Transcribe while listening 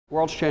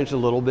World's changed a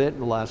little bit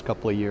in the last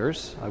couple of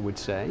years, I would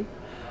say.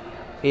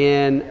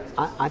 And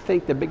I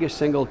think the biggest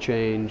single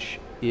change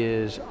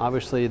is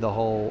obviously the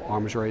whole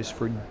arms race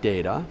for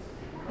data.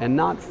 And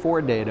not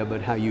for data,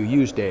 but how you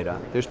use data.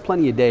 There's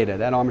plenty of data.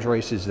 That arms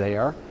race is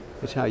there.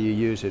 It's how you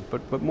use it.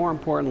 But more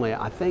importantly,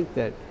 I think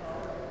that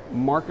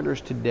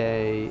marketers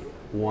today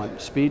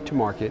want speed to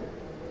market.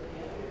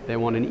 They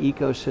want an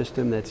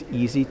ecosystem that's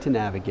easy to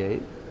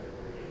navigate.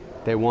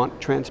 They want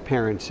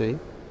transparency.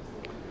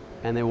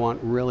 And they want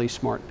really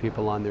smart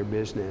people on their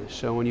business.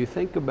 So when you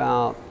think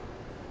about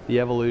the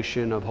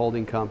evolution of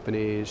holding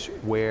companies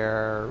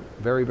where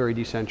very, very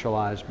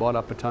decentralized, bought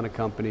up a ton of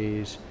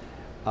companies,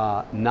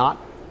 not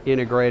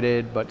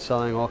integrated, but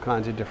selling all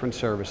kinds of different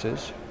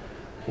services.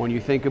 When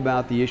you think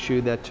about the issue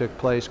that took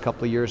place a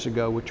couple of years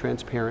ago with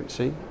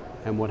transparency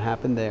and what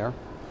happened there,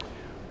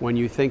 when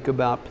you think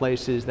about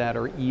places that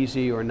are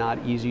easy or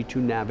not easy to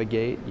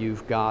navigate,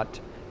 you've got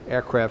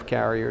aircraft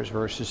carriers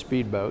versus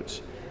speedboats.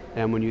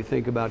 And when you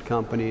think about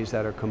companies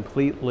that are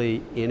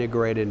completely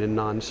integrated and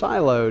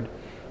non-siloed,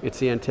 it's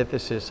the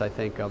antithesis, I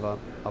think, of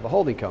a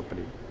holding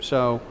company.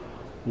 So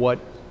what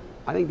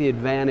I think the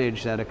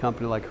advantage that a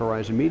company like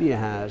Horizon Media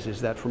has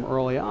is that from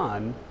early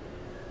on,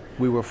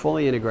 we were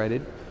fully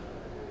integrated.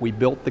 We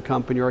built the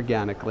company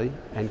organically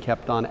and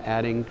kept on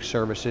adding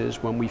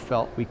services when we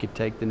felt we could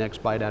take the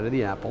next bite out of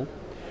the apple.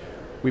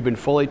 We've been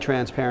fully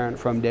transparent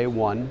from day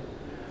one.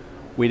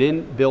 We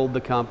didn't build the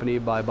company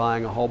by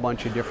buying a whole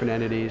bunch of different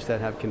entities that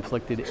have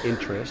conflicted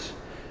interests.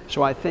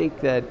 So I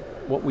think that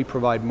what we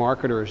provide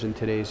marketers in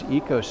today's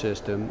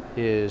ecosystem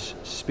is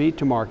speed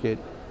to market,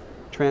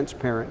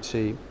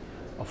 transparency,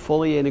 a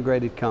fully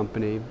integrated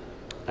company,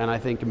 and I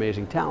think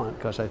amazing talent,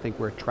 because I think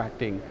we're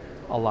attracting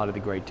a lot of the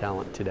great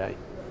talent today.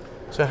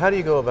 So how do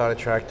you go about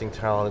attracting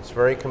talent? It's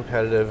very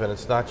competitive, and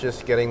it's not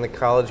just getting the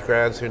college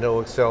grads who know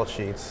Excel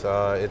sheets.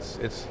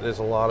 There's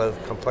a lot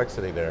of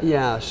complexity there.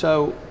 Yeah,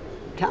 so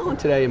talent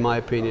today, in my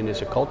opinion,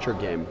 is a culture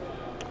game.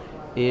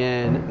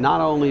 And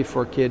not only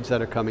for kids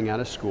that are coming out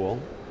of school,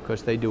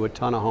 because they do a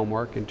ton of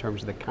homework in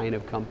terms of the kind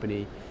of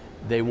company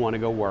they want to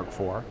go work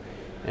for.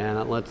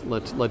 And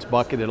let's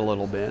bucket it a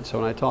little bit. So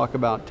when I talk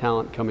about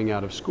talent coming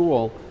out of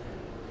school,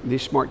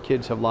 these smart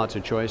kids have lots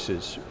of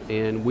choices,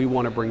 and we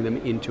want to bring them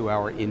into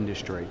our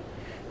industry.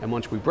 And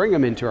once we bring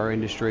them into our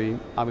industry,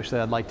 obviously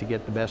I'd like to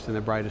get the best and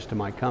the brightest to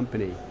my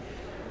company.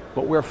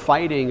 But we're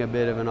fighting a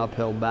bit of an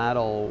uphill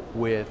battle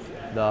with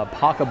the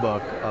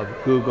pocketbook of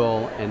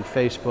Google and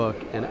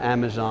Facebook and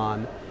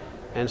Amazon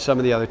and some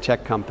of the other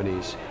tech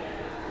companies.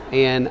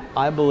 And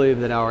I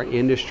believe that our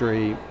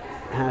industry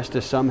has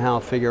to somehow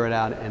figure it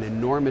out an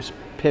enormous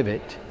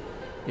pivot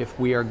if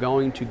we are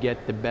going to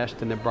get the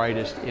best and the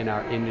brightest in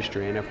our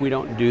industry. And if we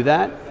don't do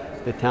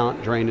that, the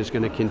talent drain is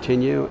going to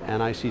continue,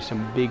 and I see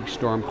some big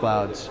storm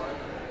clouds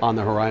on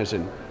the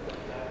horizon.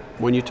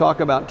 When you talk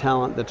about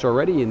talent that's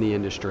already in the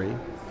industry,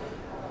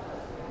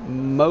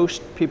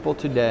 most people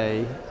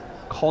today,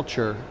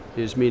 culture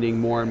is meaning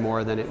more and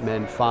more than it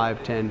meant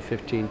 5, 10,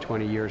 15,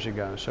 20 years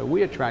ago. So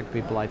we attract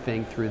people, I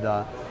think, through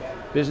the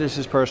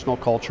business personal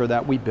culture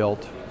that we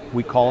built.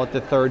 We call it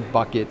the third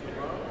bucket,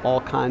 all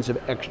kinds of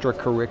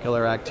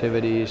extracurricular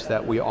activities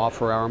that we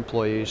offer our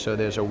employees. So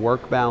there's a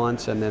work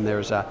balance, and then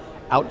there's a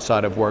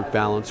outside of work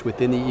balance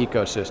within the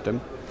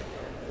ecosystem.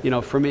 You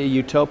know, for me,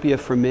 utopia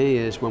for me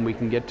is when we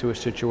can get to a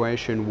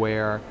situation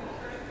where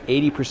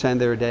 80% of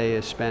their day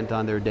is spent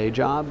on their day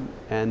job,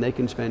 and they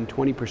can spend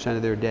 20%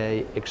 of their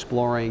day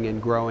exploring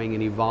and growing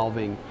and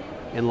evolving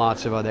in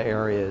lots of other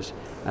areas.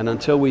 And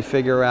until we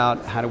figure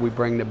out how do we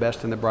bring the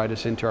best and the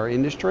brightest into our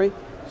industry,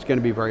 it's going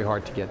to be very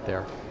hard to get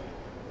there.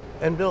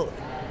 And Bill,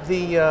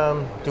 the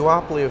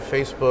duopoly of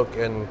Facebook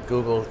and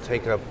Google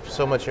take up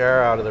so much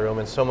air out of the room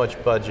and so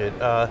much budget.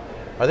 Are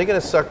they going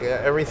to suck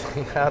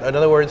everything out? In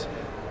other words,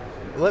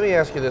 let me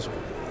ask you this.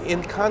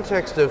 In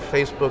context of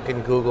Facebook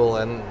and Google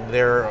and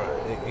their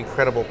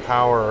incredible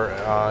power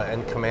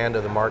and command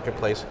of the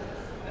marketplace,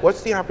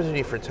 what's the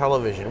opportunity for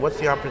television? What's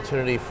the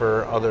opportunity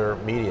for other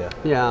media?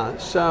 Yeah,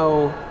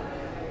 so,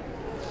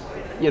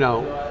 you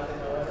know,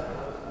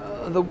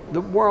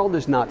 the world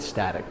is not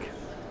static.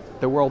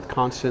 The world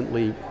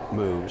constantly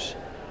moves.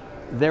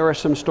 There are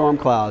some storm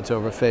clouds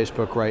over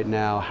Facebook right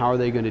now. How are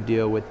they going to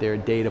deal with their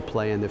data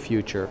play in the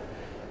future?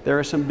 There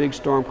are some big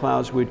storm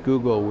clouds with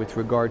Google with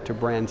regard to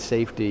brand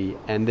safety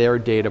and their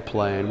data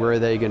play, and where are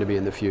they going to be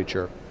in the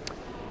future?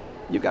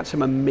 You've got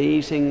some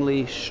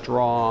amazingly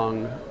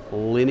strong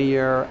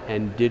linear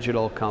and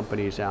digital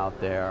companies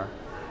out there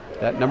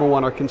that, number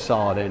one, are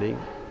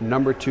consolidating,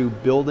 number two,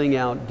 building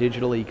out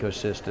digital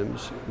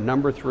ecosystems,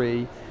 number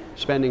three,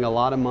 spending a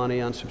lot of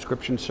money on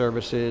subscription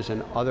services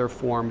and other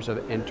forms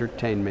of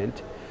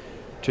entertainment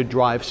to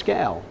drive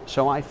scale.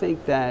 So I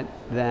think that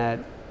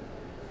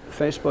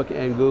Facebook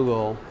and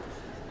Google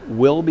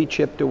will be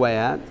chipped away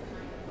at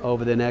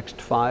over the next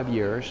 5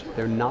 years.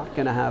 They're not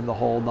going to have the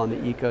hold on the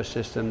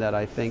ecosystem that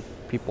I think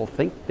people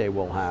think they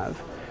will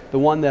have. The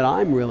one that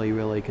I'm really,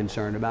 really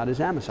concerned about is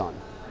Amazon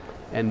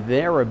and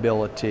their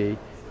ability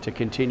to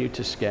continue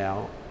to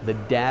scale, the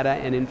data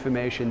and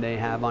information they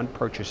have on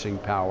purchasing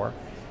power,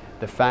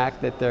 The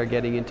fact that they're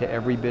getting into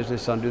every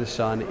business under the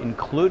sun,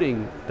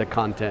 including the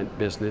content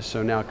business,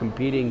 so now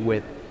competing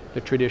with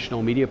the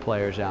traditional media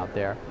players out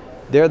there,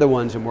 they're the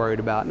ones I'm worried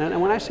about.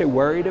 And when I say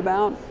worried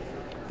about,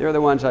 they're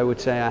the ones I would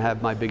say I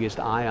have my biggest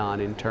eye on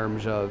in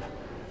terms of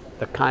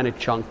the kind of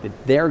chunk that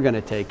they're going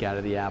to take out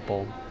of the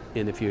apple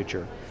in the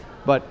future.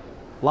 But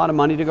a lot of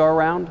money to go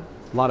around,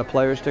 a lot of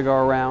players to go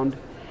around,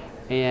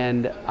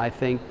 and I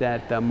think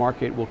that the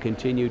market will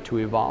continue to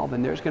evolve,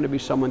 and there's going to be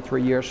someone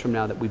 3 years from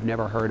now that we've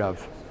never heard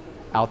of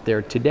out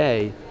there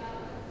today,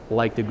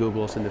 like the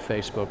Googles and the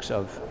Facebooks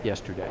of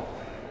yesterday.